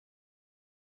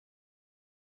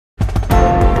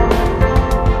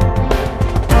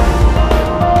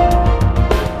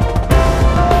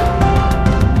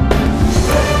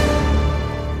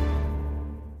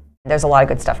there's a lot of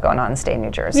good stuff going on in the state of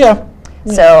New Jersey. Yeah.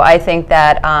 So I think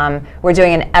that we're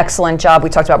doing an excellent job. We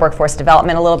talked about workforce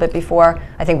development a little bit before.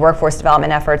 I think workforce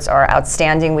development efforts are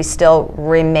outstanding. We still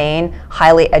remain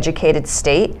highly educated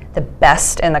state, the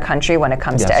best in the country when it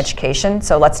comes to education.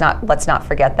 So let's not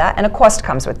forget that. And a cost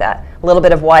comes with that. A little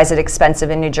bit of why is it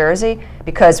expensive in New Jersey?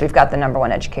 Because we've got the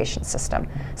 #1 education system.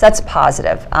 So that's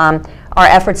positive. Our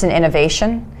efforts in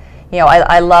innovation. You know,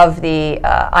 I love the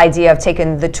idea of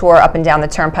taking the tour up and down the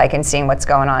turnpike and seeing what's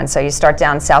going on. So you start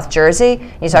down South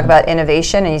Jersey, you talk about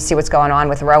innovation, and you see what's going on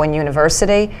with Rowan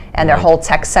University and their whole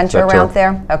tech center around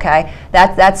there. Okay,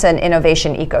 that's an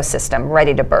innovation ecosystem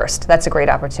ready to burst. That's a great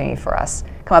opportunity for us.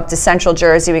 Come up to Central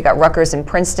Jersey, we got Rutgers and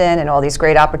Princeton, and all these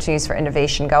great opportunities for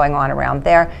innovation going on around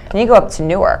there. And you go up to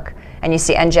Newark, and you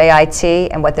see NJIT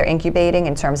and what they're incubating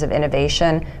in terms of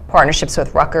innovation, partnerships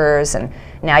with Rutgers, and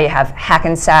now you have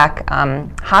Hackensack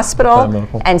Hospital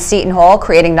and Seton Hall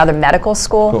creating another medical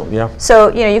school. Cool, yeah. So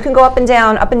you know you can go up and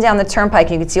down the turnpike,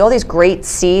 and you can see all these great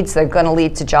seeds that are going to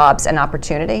lead to jobs and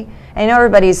opportunity. And you know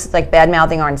everybody's like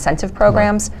bad-mouthing our incentive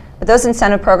programs, but those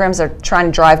incentive programs are trying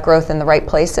to drive growth in the right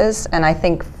places. And I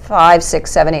think 5,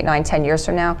 6, 7, 8, 9, 10 years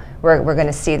from now, we're going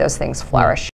to see those things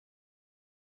flourish.